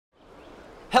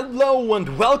Hello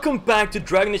and welcome back to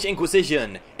Dragon Age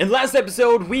Inquisition. In last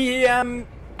episode we had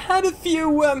a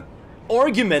few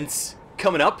arguments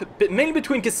coming up, mainly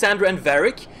between Cassandra and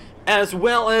Varric, as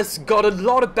well as got a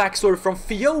lot of backstory from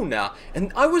Fiona,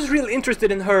 and I was really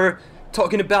interested in her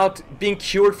talking about being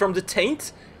cured from the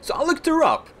taint, so I looked her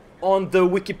up on the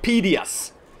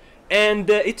Wikipedias, and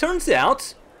it turns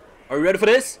out, are you ready for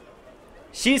this?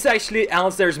 She's actually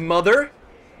Alistair's mother,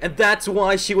 and that's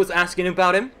why she was asking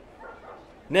about him.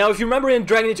 Now, if you remember in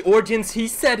Dragon Age Origins, he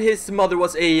said his mother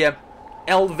was a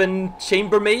elven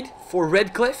chambermaid for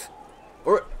Redcliffe.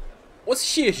 Or was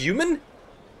she a human?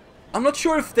 I'm not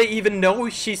sure if they even know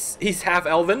he's half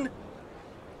elven.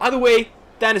 Either way,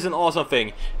 that is an awesome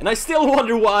thing. And I still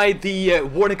wonder why the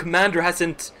Warden Commander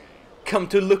hasn't come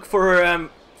to look for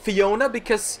Fiona,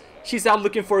 because she's out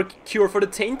looking for a cure for the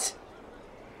taint.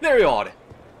 Very odd.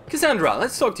 Cassandra,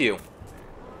 let's talk to you.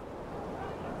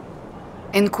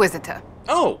 Inquisitor.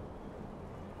 Oh,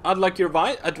 I'd like your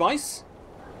advice.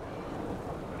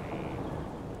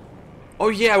 Oh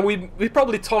yeah, we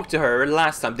probably talked to her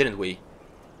last time, didn't we?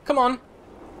 Come on.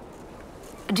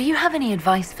 Do you have any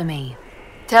advice for me?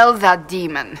 Tell that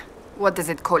demon, what does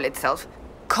it call itself?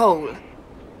 Cole.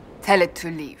 Tell it to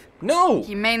leave. No!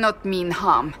 He may not mean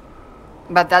harm,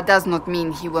 but that does not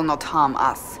mean he will not harm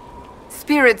us.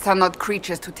 Spirits are not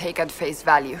creatures to take at face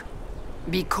value.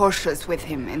 Be cautious with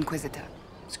him, Inquisitor.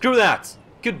 Screw that.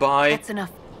 Goodbye. That's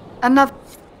enough. Enough.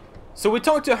 So we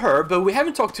talked to her, but we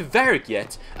haven't talked to Varric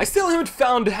yet. I still haven't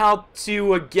found how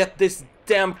to get this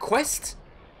damn quest.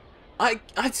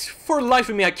 For the life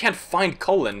of me, I can't find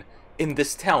Cullen in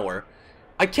this tower.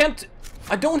 I don't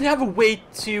have a way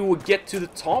to get to the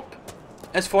top,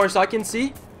 as far as I can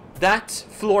see. That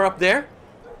floor up there.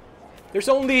 There's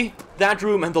only that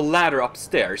room and the ladder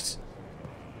upstairs.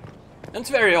 That's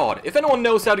very odd. If anyone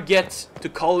knows how to get to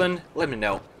Cullen, let me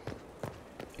know.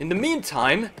 In the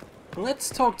meantime, let's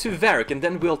talk to Varric and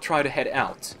then we'll try to head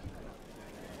out.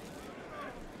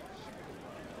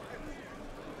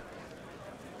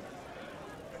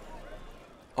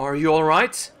 Are you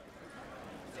alright?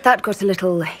 That got a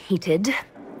little heated.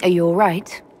 Are you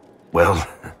alright? Well,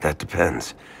 that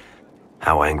depends.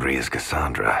 How angry is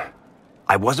Cassandra?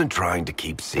 I wasn't trying to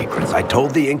keep secrets. I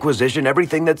told the Inquisition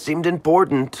everything that seemed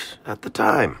important at the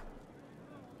time.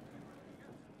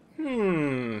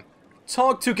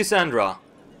 Talk to Cassandra.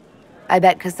 I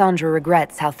bet Cassandra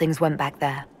regrets how things went back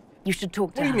there. You should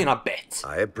talk to What do her. you mean, I bet?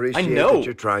 I appreciate I know. that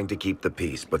you're trying to keep the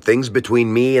peace, but things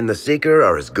between me and the Seeker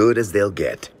are as good as they'll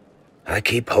get. I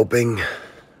keep hoping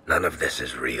none of this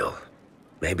is real.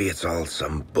 Maybe it's all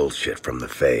some bullshit from the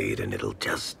Fade and it'll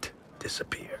just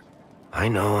disappear. I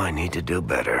know I need to do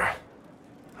better.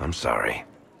 I'm sorry.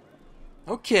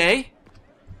 Okay.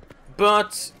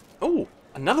 But... oh,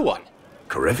 another one.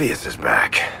 Corypheus is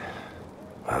back.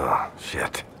 Oh,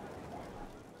 shit.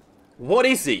 What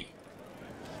is he?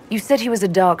 You said he was a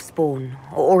Darkspawn,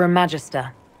 or a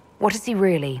Magister. What is he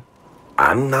really?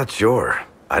 I'm not sure.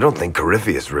 I don't think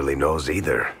Corypheus really knows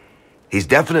either. He's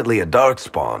definitely a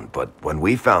Darkspawn, but when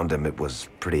we found him, it was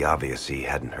pretty obvious he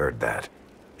hadn't heard that.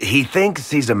 He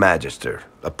thinks he's a Magister,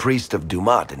 a priest of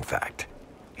Dumat, in fact.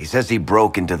 He says he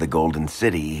broke into the Golden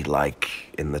City,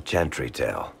 like in the Chantry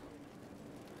tale.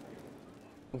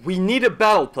 We need a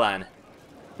battle plan.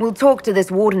 We'll talk to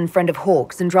this warden friend of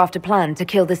Hawk's and draft a plan to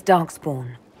kill this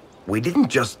Darkspawn. We didn't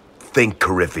just think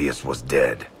Corypheus was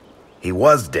dead. He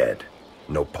was dead.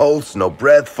 No pulse, no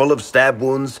breath, full of stab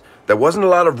wounds. There wasn't a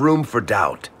lot of room for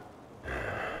doubt.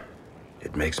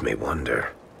 It makes me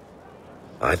wonder.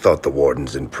 I thought the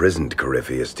wardens imprisoned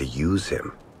Corypheus to use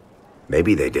him.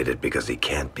 Maybe they did it because he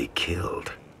can't be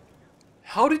killed.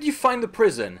 How did you find the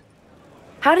prison?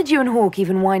 How did you and Hawk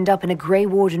even wind up in a Grey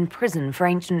Warden prison for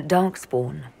ancient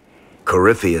Darkspawn?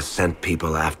 Corypheus sent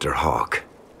people after Hawk.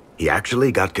 He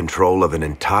actually got control of an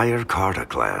entire Karta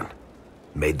clan.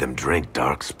 Made them drink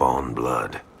Darkspawn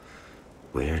blood.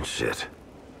 Weird shit.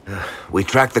 We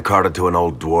tracked the Karta to an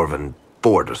old dwarven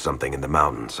fort or something in the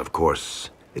mountains. Of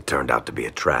course, it turned out to be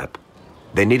a trap.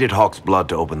 They needed Hawk's blood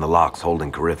to open the locks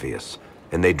holding Corypheus,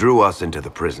 and they drew us into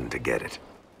the prison to get it.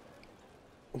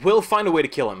 We'll find a way to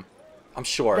kill him. I'm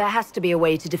sure. There has to be a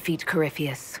way to defeat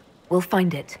Corypheus. We'll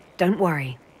find it. Don't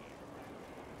worry.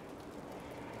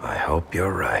 I hope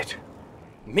you're right.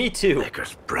 Me too.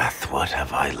 Maker's breath, what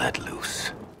have I let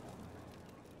loose?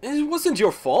 It wasn't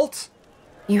your fault.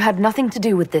 You had nothing to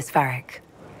do with this, Varric.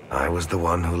 I was the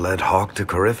one who led Hawk to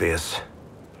Corypheus.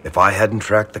 If I hadn't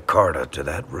tracked the Karta to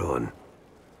that ruin.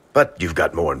 But you've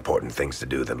got more important things to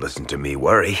do than listen to me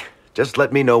worry. Just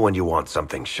let me know when you want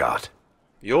something shot.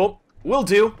 Yup, will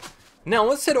do. Now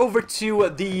let's head over to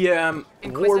the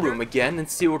war room again and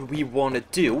see what we want to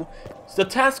do. So the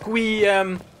task we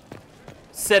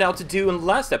set out to do in the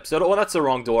last episode... Oh, that's the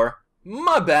wrong door.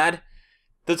 My bad.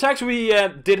 The task we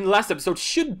did in the last episode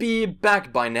should be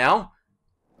back by now.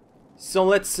 So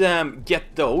let's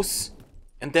get those.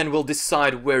 And then we'll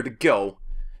decide where to go.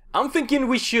 I'm thinking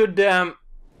we should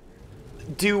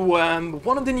do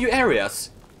one of the new areas.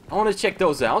 I want to check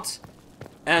those out.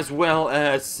 As well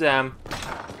as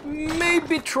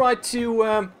maybe try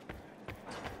to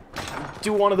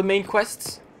do one of the main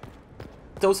quests.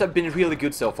 Those have been really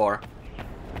good so far.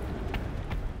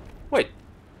 Wait.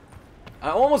 I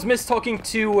almost missed talking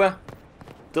to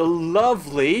the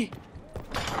lovely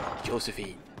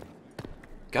Josephine.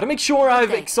 Gotta make sure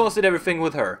I've exhausted everything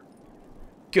with her.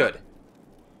 Good.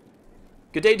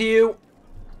 Good day to you.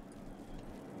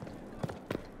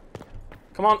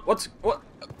 Come on, what?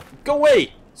 Go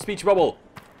away, speech bubble.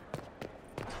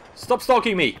 Stop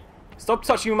stalking me. Stop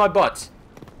touching my butt.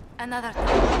 Another.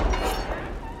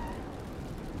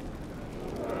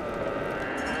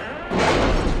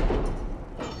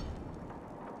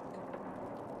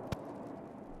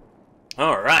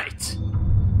 Alright.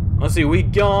 Let's see, we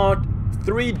got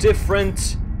 3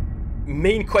 different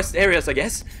main quest areas, I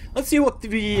guess. Let's see what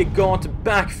we got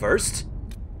back first.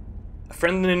 A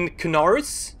friend in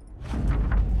Kunaris.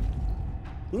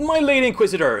 My Lady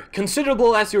Inquisitor,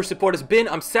 considerable as your support has been,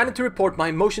 I'm saddened to report my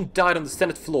emotion died on the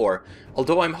Senate floor,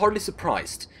 although I'm hardly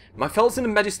surprised. My fellows in the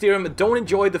Magisterium don't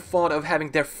enjoy the thought of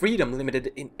having their freedom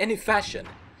limited in any fashion.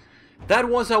 That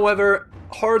was, however,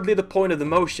 hardly the point of the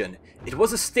motion. It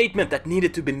was a statement that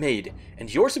needed to be made,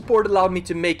 and your support allowed me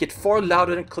to make it far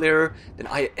louder and clearer than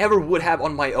I ever would have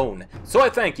on my own, so I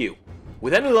thank you.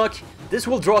 With any luck, this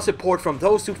will draw support from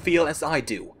those who feel as I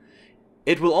do.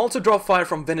 It will also draw fire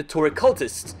from Venatori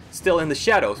cultists, still in the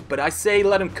shadows, but I say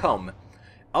let them come.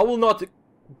 I will not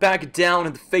back down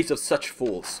in the face of such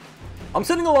fools. I'm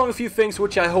sending along a few things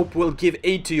which I hope will give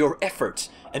aid to your efforts,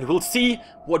 and we'll see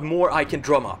what more I can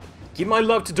drum up. Give my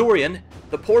love to Dorian.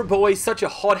 The poor boy is such a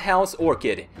hothouse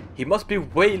orchid. He must be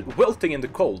wilting in the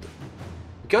cold.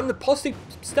 Got an apostate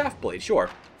staff blade,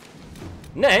 sure.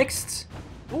 Next,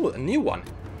 ooh, a new one.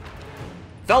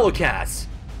 Valocas.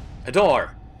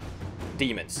 Adar.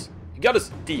 Demons. You got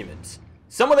us demons.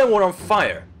 Some of them were on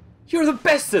fire. You're the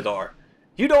best, Adar.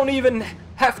 You don't even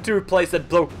have to replace that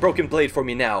broken blade for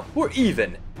me now. We're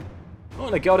even. Oh,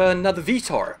 and I got another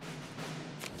Vitar.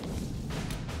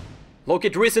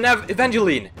 Locate Riz and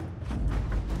Evangeline.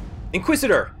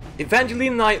 Inquisitor,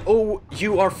 Evangeline and I owe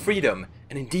you our freedom,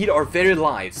 and indeed our very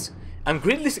lives. I'm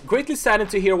greatly saddened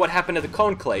to hear what happened at the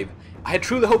Conclave. I had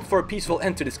truly hoped for a peaceful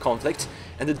end to this conflict,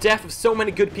 and the death of so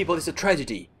many good people is a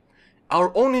tragedy.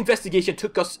 Our own investigation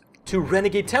took us to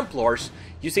renegade Templars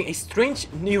using a strange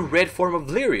new red form of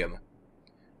lyrium.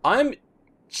 I'm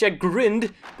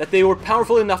chagrined that they were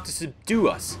powerful enough to subdue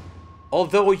us.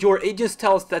 Although your agents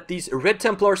tell us that these Red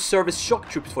Templars serve as shock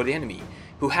troops for the enemy,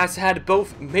 who has had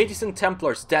both mages and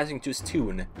Templars dancing to his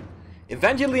tune.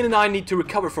 Evangeline and I need to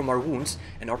recover from our wounds,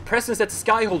 and our presence at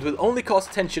Skyhold will only cause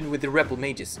tension with the rebel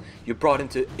mages you brought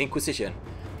into Inquisition.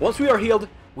 Once we are healed,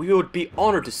 we would be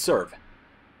honored to serve.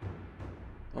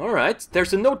 Alright,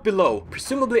 there's a note below,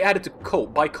 presumably added to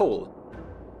by Cole.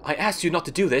 I asked you not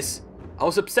to do this. I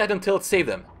was upset until it saved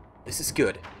them. This is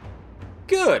good.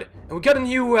 Good! And we got a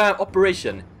new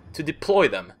operation to deploy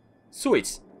them.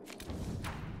 Sweet.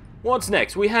 What's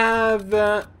next? We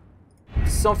have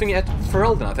something at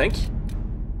Ferelden, I think.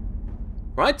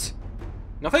 Right?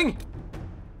 Nothing?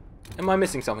 Am I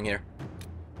missing something here?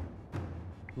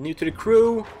 New to the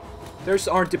crew. There's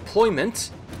our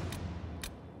deployment.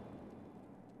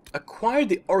 Acquire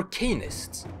the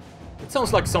Arcanist. It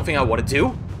sounds like something I want to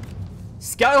do.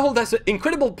 Skyhold has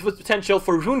incredible potential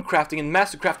for runecrafting and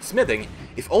mastercraft smithing,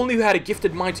 if only you had a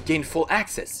gifted mind to gain full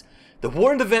access. The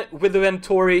war with the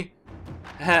Venatori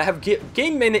have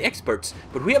gained many experts,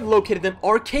 but we have located an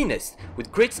Arcanist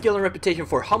with great skill and reputation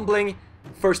for humbling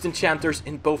first enchanters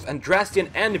in both Andrastian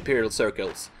and Imperial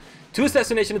circles. 2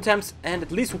 assassination attempts and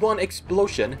at least 1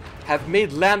 explosion have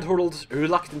made landholders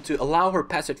reluctant to allow her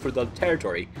passage through the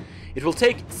territory. It will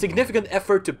take significant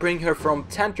effort to bring her from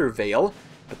Tantervale,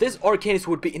 but this Arcanist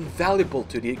would be invaluable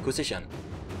to the Inquisition.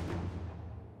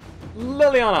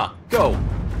 Liliana, go!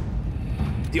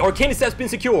 The Arcanist has been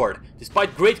secured,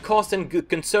 despite great cost and good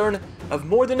concern of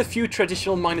more than a few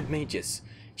traditional-minded mages.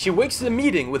 She wakes the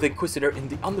meeting with the Inquisitor in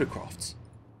the Undercrofts.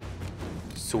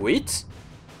 Sweet.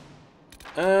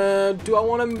 Do I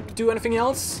want to do anything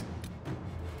else?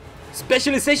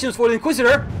 Specializations for the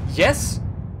Inquisitor? Yes.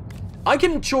 I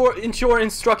can ensure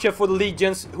instruction for the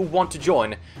legions who want to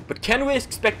join, but can we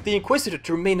expect the Inquisitor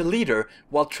to remain a leader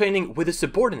while training with his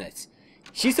subordinates?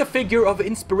 She's a figure of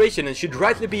inspiration and should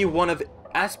rightly be one of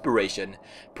aspiration.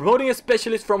 Promoting a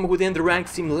specialist from within the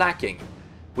ranks seem lacking.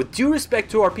 With due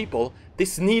respect to our people,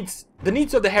 the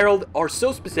needs of the Herald are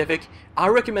so specific, I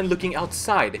recommend looking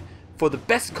outside for the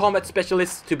best combat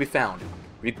specialists to be found,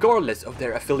 regardless of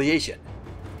their affiliation.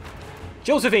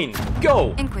 Josephine,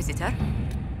 go! Inquisitor.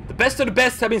 The best of the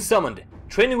best have been summoned.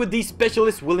 Training with these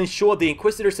specialists will ensure the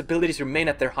Inquisitor's abilities remain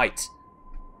at their height.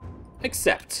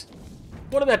 Except,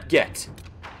 what did that get?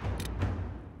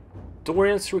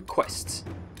 Dorian's request.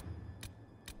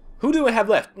 Who do I have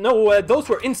left? No, those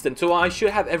were instant, so I should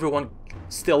have everyone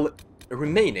still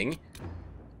remaining.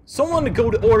 Someone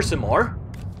go to Orzammar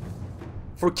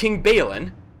for King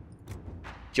Balin.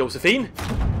 Josephine.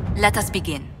 Let us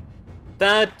begin.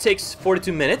 That takes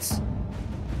 42 minutes.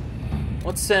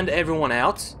 Let's send everyone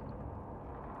out.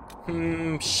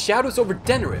 Shadows over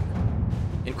Denerim.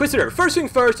 Inquisitor, first thing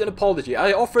first, an apology.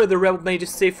 I offer the rebel mages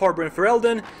safe harbor in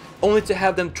Ferelden, only to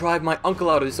have them drive my uncle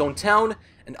out of his own town,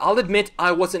 and I'll admit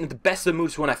I wasn't in the best of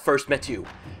moods when I first met you.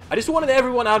 I just wanted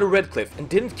everyone out of Redcliffe, and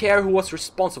didn't care who was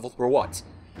responsible for what.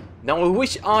 Now I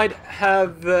wish I'd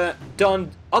have done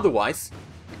otherwise.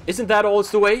 Isn't that always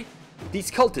the way?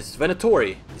 These cultists,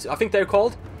 Venatori, I think they're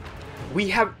called. We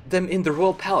have them in the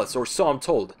royal palace, or so I'm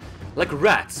told. Like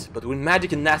rats, but with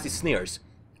magic and nasty sneers.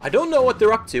 I don't know what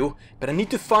they're up to, but I need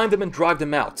to find them and drive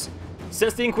them out.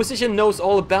 Since the Inquisition knows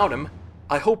all about them,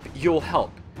 I hope you'll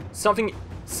help. Something,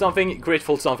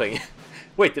 grateful something.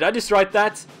 Wait, did I just write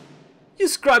that? You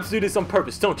scribes do this on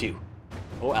purpose, don't you?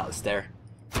 Oh, Alistair.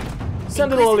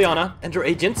 Send Liliana and her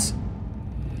agents.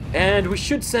 And we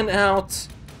should send out...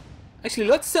 Actually,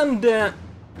 let's send...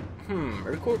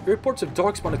 reports of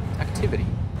darkspawn activity.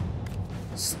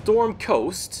 Storm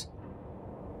Coast.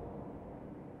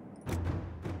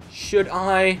 Should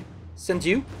I send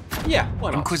you? Yeah,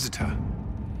 why not? Inquisitor.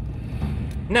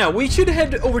 Now, we should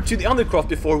head over to the Undercroft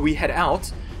before we head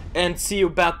out and see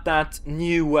about that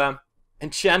new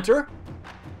enchanter.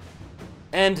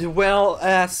 And well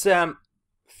as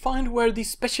find where these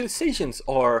specializations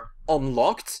are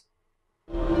unlocked.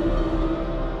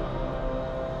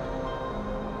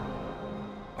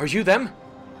 Are you them?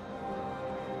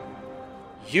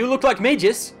 You look like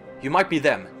mages. You might be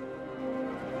them.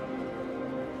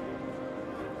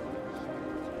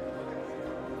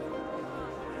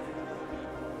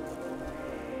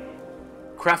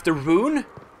 Craft a rune?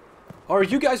 Are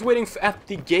you guys waiting at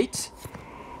the gate?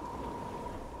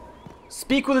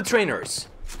 Speak with the trainers.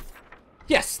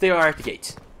 Yes, they are at the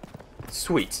gate.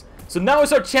 Sweet. So now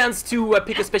is our chance to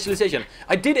pick a specialization.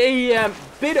 I did a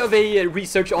bit of a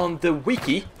research on the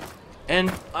wiki,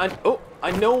 and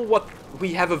I know what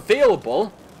we have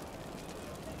available.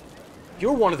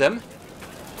 You're one of them.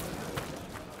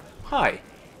 Hi.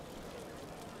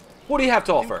 What do you have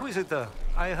to offer? Inquisitor,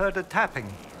 I heard a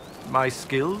tapping. My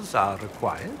skills are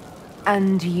required.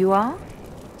 And you are?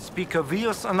 Speaker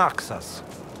Vios Anaxas.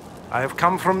 I have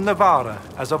come from Navarra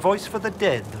as a voice for the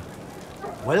dead.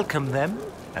 Welcome them,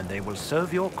 and they will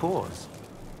serve your cause.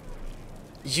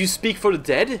 You speak for the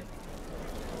dead?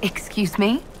 Excuse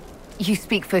me? You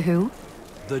speak for who?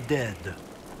 The dead.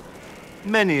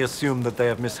 Many assume that they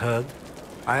have misheard.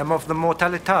 I am of the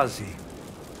Mortalitazi.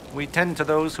 We tend to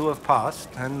those who have passed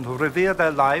and revere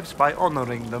their lives by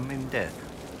honoring them in death.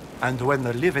 And when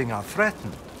the living are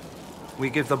threatened, we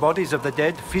give the bodies of the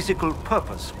dead physical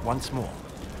purpose once more.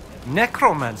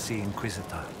 Necromancy,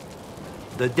 Inquisitor.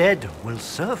 The dead will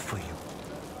serve for you.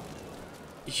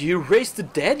 You raise the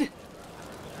dead?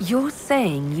 You're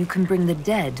saying you can bring the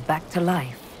dead back to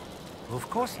life? Of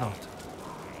course not.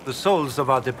 The souls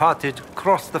of our departed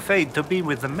cross the Fade to be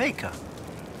with the Maker.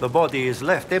 The body is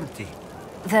left empty.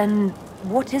 Then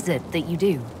what is it that you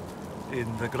do?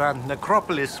 In the Grand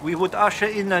Necropolis, we would usher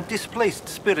in a displaced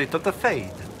spirit of the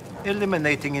Fade,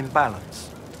 eliminating imbalance.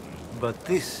 But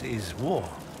this is war.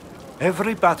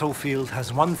 Every battlefield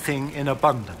has one thing in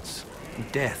abundance: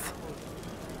 death.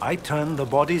 I turn the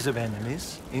bodies of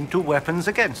enemies into weapons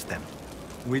against them.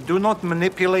 We do not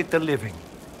manipulate the living.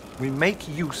 We make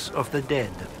use of the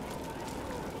dead.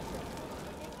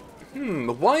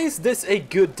 Why is this a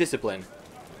good discipline?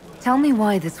 Tell me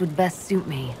why this would best suit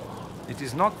me. It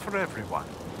is not for everyone,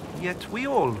 yet we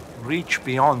all reach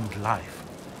beyond life.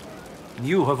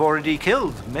 You have already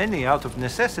killed many out of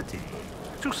necessity.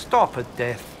 To stop at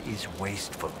death is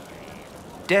wasteful.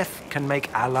 Death can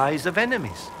make allies of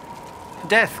enemies.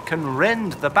 Death can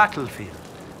rend the battlefield.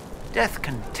 Death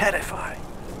can terrify.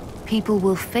 People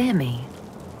will fear me.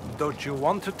 Don't you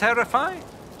want to terrify?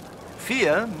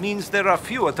 Fear means there are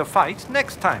fewer to fight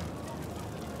next time.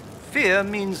 Fear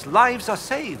means lives are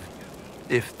saved,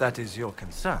 if that is your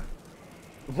concern.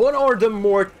 What are the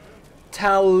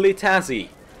Mortalitazi?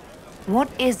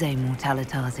 What is a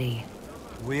Mortalitazi?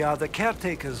 We are the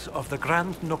caretakers of the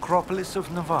grand necropolis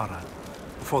of Navarra.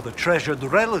 For the treasured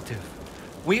relative,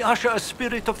 we usher a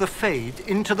spirit of the Fade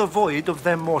into the void of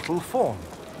their mortal form.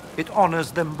 It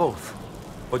honors them both.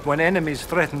 But when enemies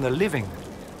threaten the living,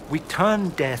 we turn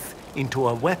death into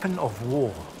a weapon of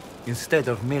war, instead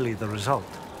of merely the result.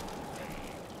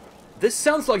 This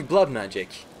sounds like blood magic.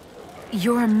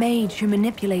 You're a mage who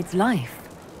manipulates life.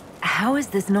 How is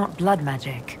this not blood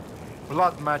magic?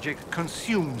 Blood magic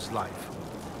consumes life.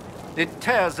 It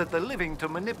tears at the living to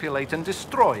manipulate and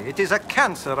destroy. It is a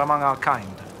cancer among our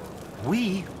kind.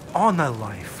 We honor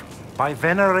life by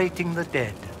venerating the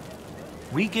dead.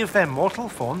 We give their mortal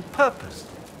form purpose.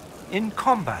 In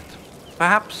combat,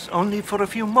 perhaps only for a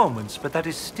few moments, but that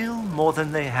is still more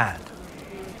than they had.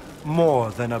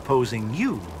 More than opposing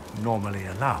you normally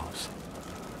allows.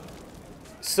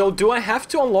 So do I have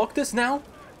to unlock this now?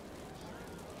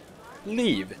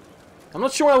 Leave. I'm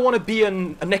not sure I want to be a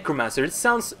necromancer. It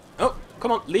sounds... Oh,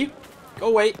 come on, leave. Go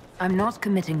away. I'm not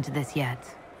committing to this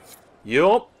yet.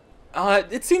 Yup.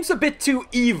 It seems a bit too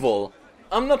evil.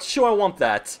 I'm not sure I want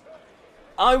that.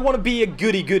 I want to be a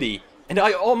goody-goody. And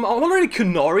I'm already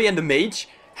Kunari and a mage.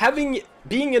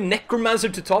 Being a necromancer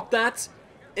to top that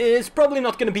is probably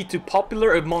not going to be too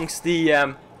popular amongst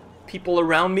the people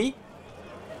around me.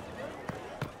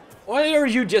 Why are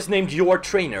you just named your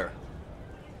trainer?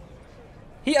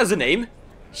 He has a name.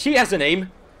 She has a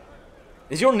name.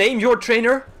 Is your name your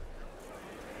trainer?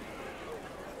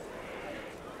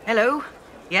 Hello.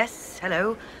 Yes,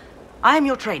 hello. I am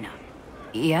your trainer.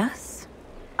 Yes?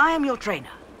 I am your trainer.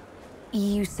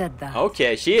 You said that.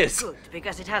 Okay, she is. Good,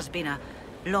 because it has been a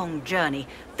long journey.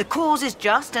 The cause is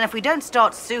just, and if we don't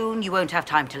start soon, you won't have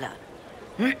time to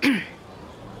learn.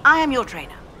 I am your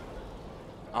trainer.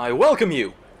 I welcome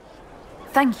you.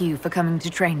 Thank you for coming to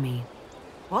train me.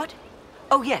 What?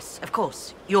 Oh yes, of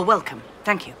course. You're welcome.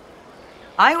 Thank you.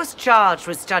 I was charged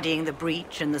with studying the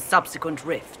breach and the subsequent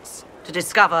rifts to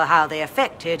discover how they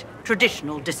affected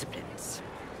traditional disciplines.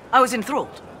 I was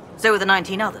enthralled. So were the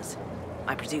 19 others,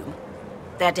 I presume.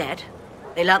 They're dead.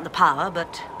 They learnt the power,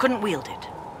 but couldn't wield it.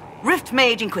 Rift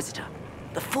Mage Inquisitor.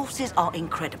 The forces are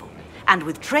incredible. And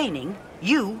with training,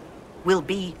 you will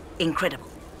be incredible.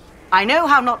 I know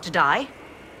how not to die,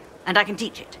 and I can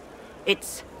teach it.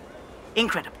 It's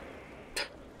incredible.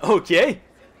 Okay.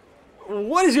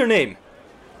 What is your name?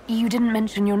 You didn't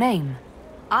mention your name.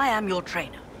 I am your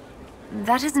trainer.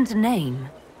 That isn't a name.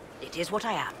 It is what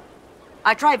I am.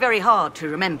 I try very hard to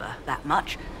remember that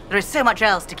much. There is so much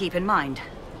else to keep in mind.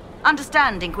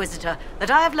 Understand, Inquisitor,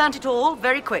 that I have learnt it all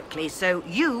very quickly, so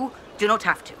you do not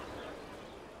have to.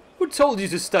 Who told you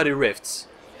to study rifts?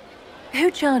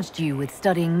 Who charged you with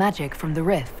studying magic from the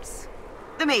rifts?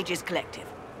 The Mages Collective.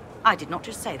 I did not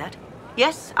just say that.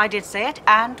 Yes, I did say it,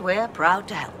 and we're proud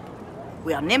to help.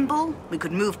 We are nimble, we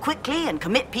could move quickly and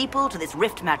commit people to this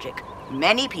rift magic.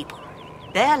 Many people.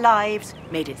 Their lives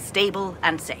made it stable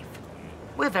and safe.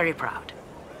 We're very proud.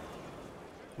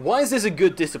 Why is this a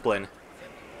good discipline?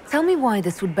 Tell me why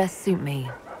this would best suit me.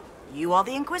 You are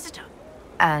the Inquisitor.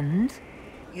 And?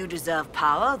 You deserve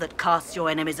power that casts your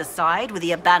enemies aside with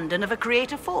the abandon of a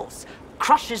creative force,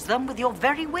 crushes them with your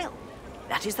very will.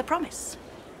 That is the promise.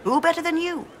 Who better than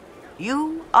you?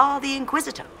 You are the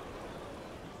Inquisitor.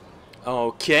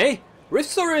 Okay.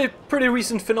 Rifts are a pretty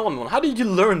recent phenomenon. How did you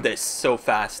learn this so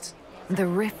fast? The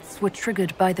rifts were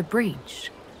triggered by the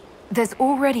breach. There's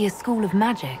already a school of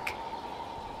magic.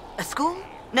 A school?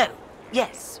 No.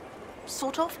 Yes.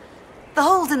 Sort of. The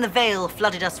holes in the veil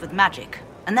flooded us with magic,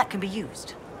 and that can be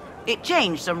used. It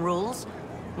changed some rules,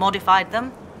 modified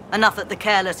them, enough that the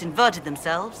careless inverted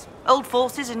themselves, old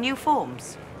forces in new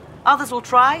forms. Others will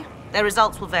try, their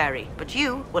results will vary, but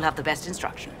you will have the best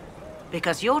instruction.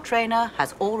 Because your trainer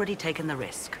has already taken the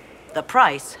risk. The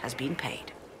price has been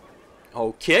paid.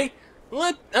 Okay.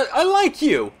 I like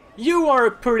you. You are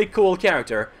a pretty cool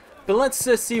character. But let's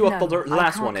see what the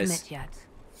last one is. Yet.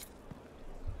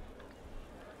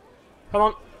 Come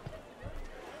on.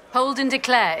 Hold and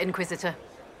declare, Inquisitor.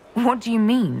 What do you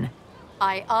mean?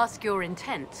 I ask your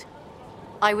intent.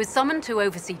 I was summoned to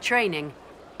oversee training,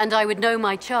 and I would know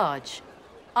my charge.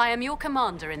 I am your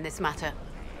commander in this matter.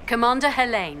 Commander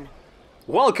Helene.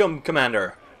 Welcome,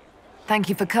 Commander. Thank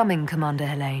you for coming, Commander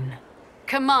Helene.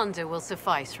 Commander will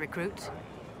suffice, recruit.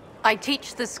 I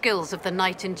teach the skills of the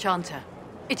Knight Enchanter.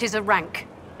 It is a rank.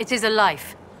 It is a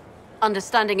life.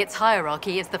 Understanding its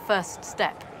hierarchy is the first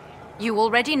step. You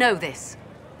already know this.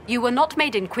 You were not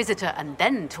made Inquisitor and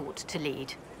then taught to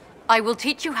lead. I will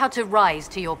teach you how to rise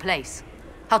to your place,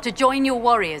 how to join your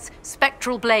warriors,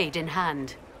 spectral blade in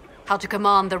hand, how to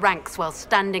command the ranks while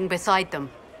standing beside them.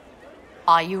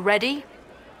 Are you ready?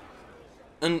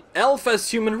 An elf as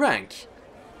human rank?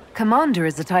 Commander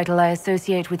is a title I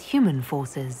associate with human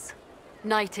forces.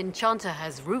 Knight Enchanter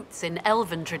has roots in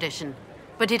elven tradition,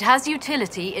 but it has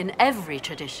utility in every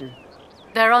tradition.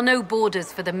 There are no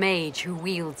borders for the mage who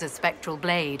wields a spectral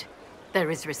blade.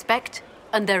 There is respect,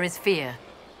 and there is fear.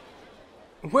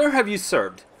 Where have you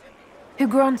served? Who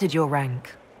granted your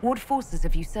rank? What forces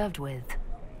have you served with?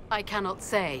 I cannot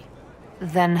say.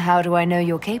 Then how do I know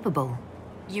you're capable?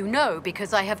 You know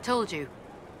because I have told you,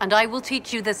 and I will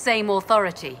teach you the same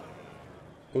authority.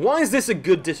 Why is this a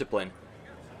good discipline?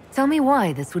 Tell me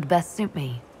why this would best suit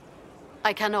me.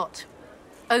 I cannot.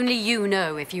 Only you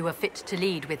know if you are fit to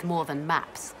lead with more than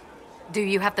maps. Do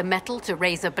you have the mettle to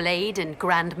raise a blade in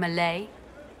grand melee?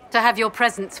 To have your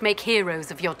presence make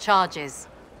heroes of your charges?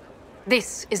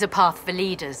 This is a path for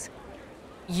leaders.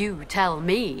 You tell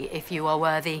me if you are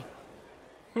worthy.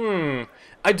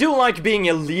 I do like being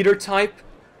a leader type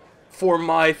for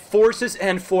my forces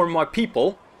and for my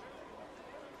people.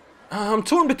 I'm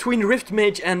torn between Rift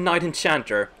Mage and Knight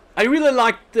Enchanter. I really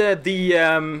liked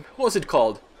the what was it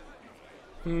called?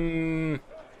 The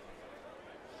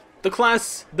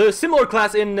similar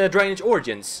class in Dragon Age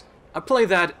Origins. I played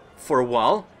that for a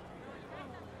while.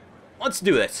 Let's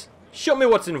do this. Show me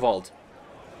what's involved.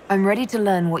 I'm ready to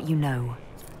learn what you know.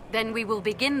 Then we will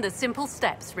begin the simple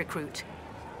steps, recruit.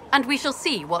 And we shall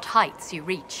see what heights you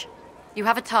reach. You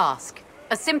have a task,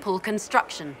 a simple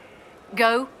construction.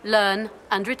 Go, learn,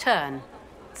 and return.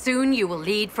 Soon you will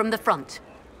lead from the front.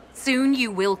 Soon you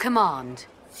will command.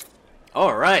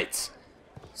 Alright.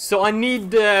 So I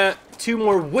need 2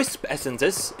 more Wisp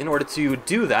Essences in order to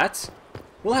do that.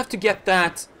 We'll have to get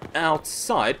that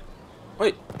outside.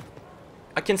 Wait.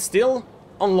 I can still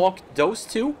unlock those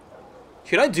 2?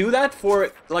 Should I do that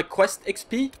for, like, quest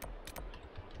XP?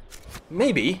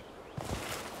 Maybe.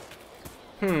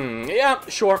 Yeah,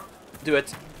 sure. Do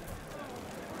it.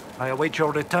 I await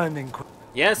your return,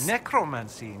 Yes.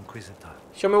 Necromancy, Inquisitor.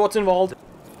 Show me what's involved.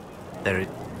 There it...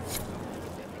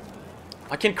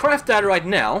 I can craft that right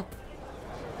now.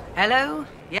 Hello?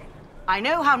 Yeah. I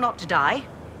know how not to die.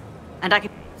 And I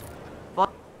can...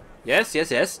 What? Yes,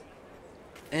 yes, yes.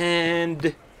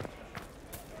 And...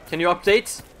 Can you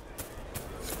update?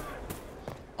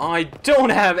 I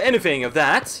don't have anything of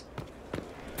that.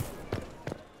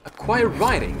 Acquire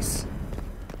writings.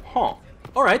 Huh.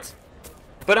 Alright.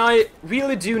 But I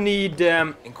really do need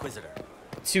Inquisitor.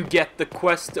 to get the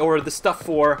quest or the stuff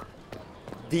for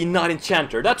the Knight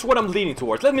Enchanter. That's what I'm leaning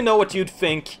towards. Let me know what you'd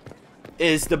think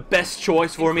is the best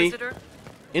choice for Inquisitor? me.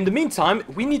 In the meantime,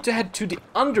 we need to head to the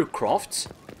Undercroft.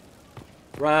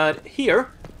 Right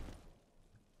here.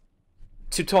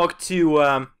 To talk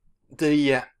to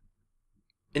the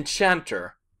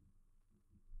Enchanter.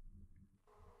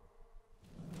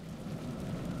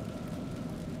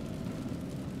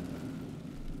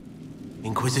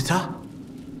 Inquisitor?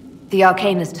 The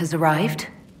Arcanist has arrived.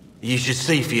 You should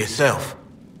see for yourself.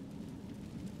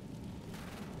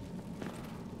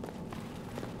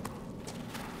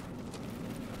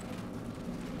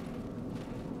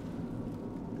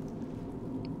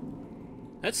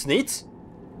 That's neat.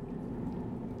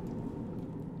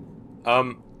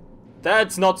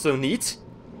 That's not so neat.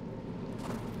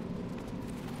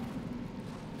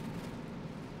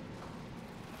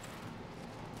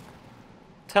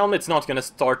 Tell me it's not gonna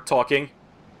start talking.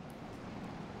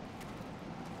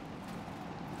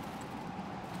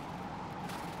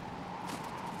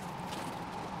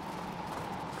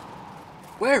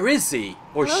 Where is he?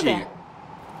 Or Hello she? there.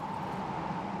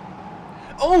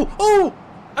 Oh! Oh!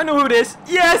 I know who it is!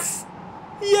 Yes!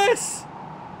 Yes!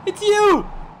 It's you!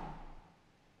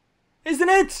 Isn't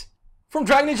it? From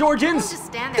Dragon Age Origins? Just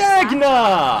stand there,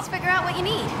 Dagna! Let's figure out what you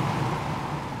need.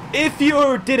 If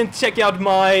you didn't check out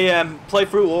my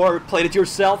playthrough or played it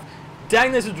yourself,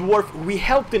 Dagna is a dwarf we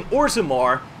helped in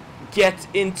Orzammar get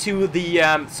into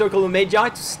the Circle of Magi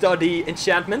to study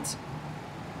enchantment.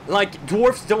 Like,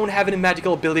 dwarfs don't have any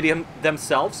magical ability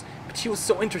themselves, but she was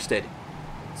so interested.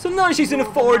 So now she's an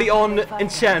authority on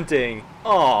enchanting.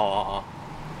 Aww.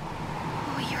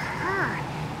 Oh, you're her.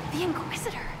 The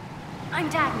Inquisitor. I'm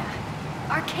Dagna.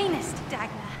 Arcanist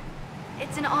Dagna.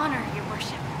 It's an honor, your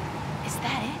worship. Is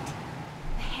that it?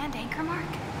 The hand anchor mark?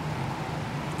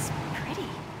 It's pretty.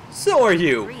 So are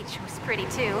you. Reach was pretty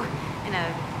too. In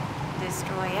a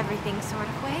destroy everything sort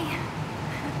of way.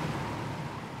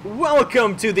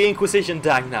 Welcome to the Inquisition,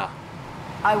 Dagna.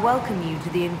 I welcome you to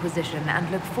the Inquisition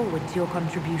and look forward to your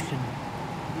contribution.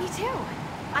 Me too.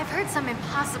 I've heard some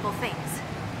impossible things.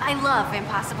 I love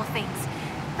impossible things.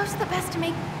 Those are the best to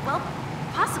make, well,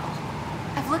 possible.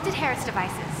 I've looked at Harris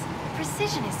devices.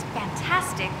 Precision is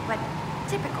fantastic, but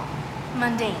typical.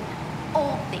 Mundane.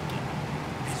 Old thinking.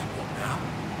 It's what now?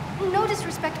 No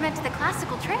disrespect meant to the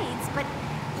classical trades, but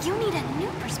you need a new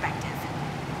perspective.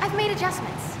 I've made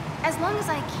adjustments. As long as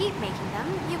I keep making them,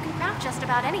 you can craft just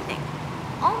about anything.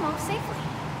 Almost safely.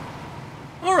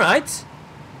 Alright.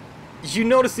 You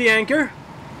notice the anchor?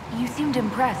 You seemed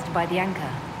impressed by the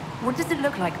anchor. What does it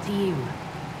look like to you?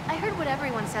 I heard what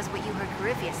everyone says what you heard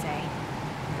Carithia say.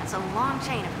 That's a long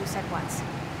chain of who said what's.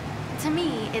 To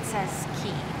me, it says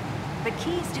key. But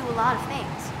keys do a lot of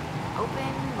things.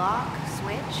 Open, lock,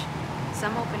 switch.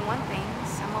 Some open one thing,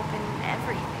 some open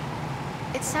everything.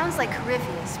 It sounds like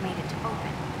Carithia's made it to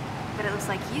open. But it looks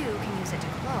like you can use it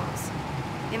to close.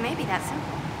 It may be that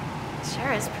simple. It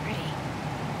sure is pretty.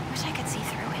 Wish I could see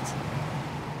through it.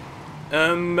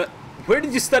 Where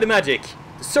did you study magic?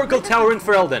 The Circle Tower in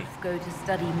Ferelden. Go to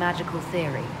study magical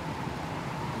theory.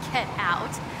 Get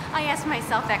out. I asked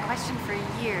myself that question for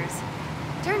years.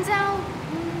 Turns out,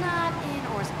 not in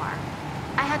Orzammar.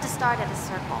 I had to start at a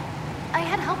circle. I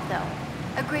had help though.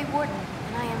 A Grey Warden,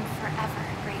 and I am forever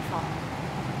grateful.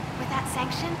 With that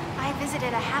sanction, I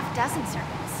visited a half-dozen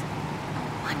circles. The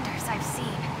wonders I've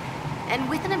seen. And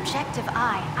with an objective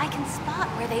eye, I can spot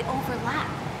where they overlap.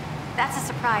 That's a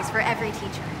surprise for every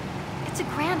teacher. It's a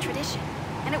grand tradition,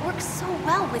 and it works so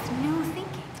well with new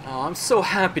thinking. Oh, I'm so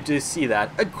happy to see that.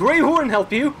 A Grey Warden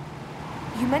help you?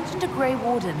 You mentioned a Grey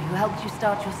Warden who helped you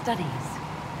start your studies.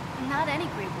 Not any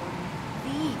Grey Warden.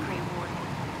 The Grey Warden.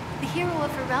 The hero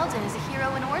of Ferelden is a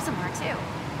hero in Orzammar, too.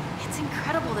 It's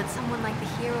incredible that someone like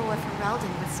the hero of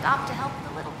Ferelden would stop to help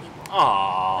the little people.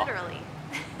 Aww.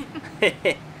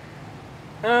 Literally.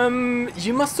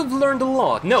 You must have learned a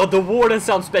lot. No, the Warden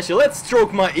sounds special. Let's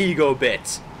stroke my ego a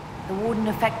bit. The Warden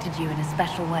affected you in a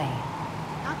special way.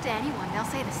 Talk to anyone, they'll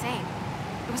say the same.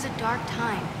 It was a dark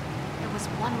time. There was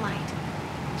one light.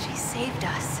 She saved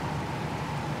us.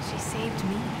 She saved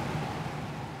me.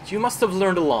 You must have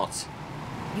learned a lot.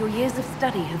 Your years of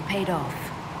study have paid off.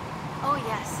 Oh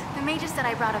yes, the mages said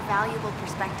I brought a valuable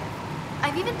perspective.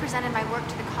 I've even presented my work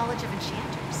to the College of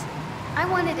Enchanters. I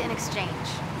wanted an exchange.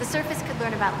 The Surface could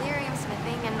learn about lyrium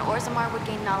smithing, and Orzammar would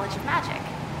gain knowledge of magic.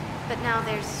 But now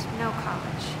there's no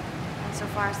college. And so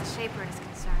far as the Shaper is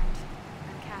concerned,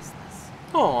 I'm castless.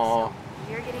 Aww. So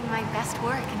you're getting my best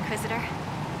work, Inquisitor.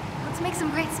 Let's make some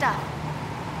great stuff.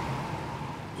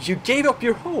 You gave up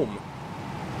your home.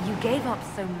 You gave up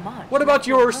so much. What about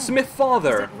your smith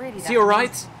father? Is it really Is that he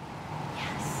alright?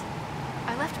 Yes.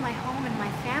 I left my home and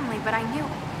my family, but I knew.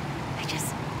 I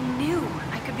just knew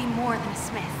I could be more than a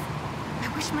smith.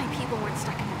 I wish my people weren't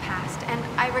stuck in the past, and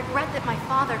I regret that my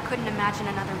father couldn't imagine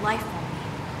another life for me.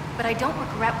 But I don't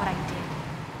regret what I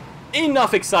did.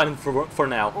 Enough excitement for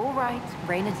now. All right,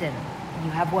 rein it in.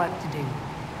 You have work to do.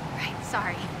 Right,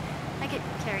 sorry. I get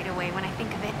carried away when I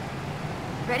think of it.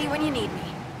 Ready when you need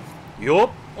me.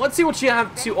 Yup. Let's see what you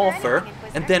have to offer,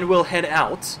 and then we'll head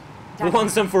out.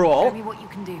 Once and for Show all. me what you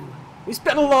can do. We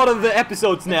spent a lot of the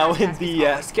episodes now in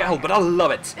the Scaffold, but I love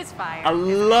it. It's fire. I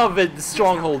love it, the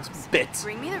Stronghold bit.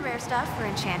 Bring me the rare stuff for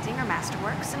enchanting or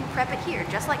masterworks and prep it here,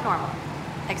 just like normal.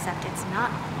 Except it's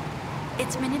not normal.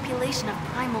 It's manipulation of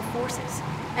primal forces,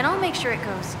 and I'll make sure it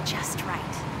goes just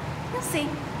right. You'll see.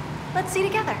 Let's see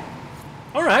together.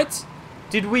 Alright.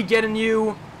 Did we get a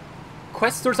new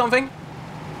quest or something?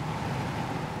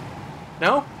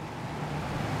 No?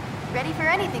 Ready for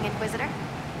anything, Inquisitor.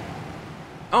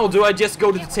 Oh, do I just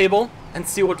go to the table and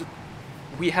see what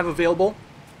we have available?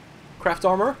 Craft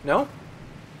armor? No?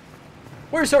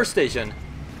 Where's our station?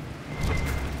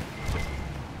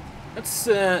 That's,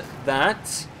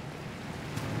 that.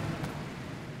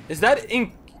 Is that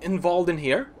involved in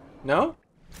here? No?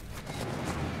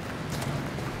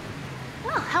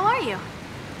 Well, how are you?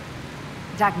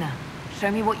 Dagna,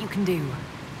 show me what you can do.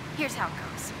 Here's how it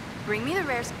goes. Bring me the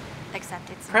rares, except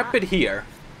it's Prep not. it here.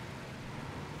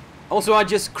 Also, I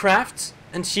just craft,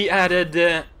 and she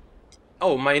added,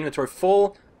 oh, my inventory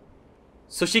full.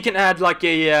 So she can add like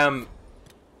a,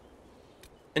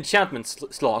 enchantment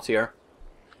slot here.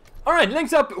 Alright,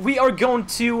 next up, we are going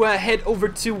to head over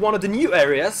to one of the new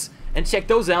areas and check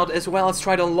those out, as well as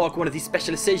try to unlock one of these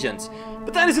specializations.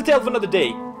 But that is a tale for another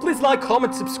day. Please like,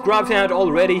 comment, subscribe if you haven't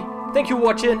already. Thank you for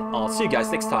watching. I'll see you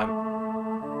guys next time.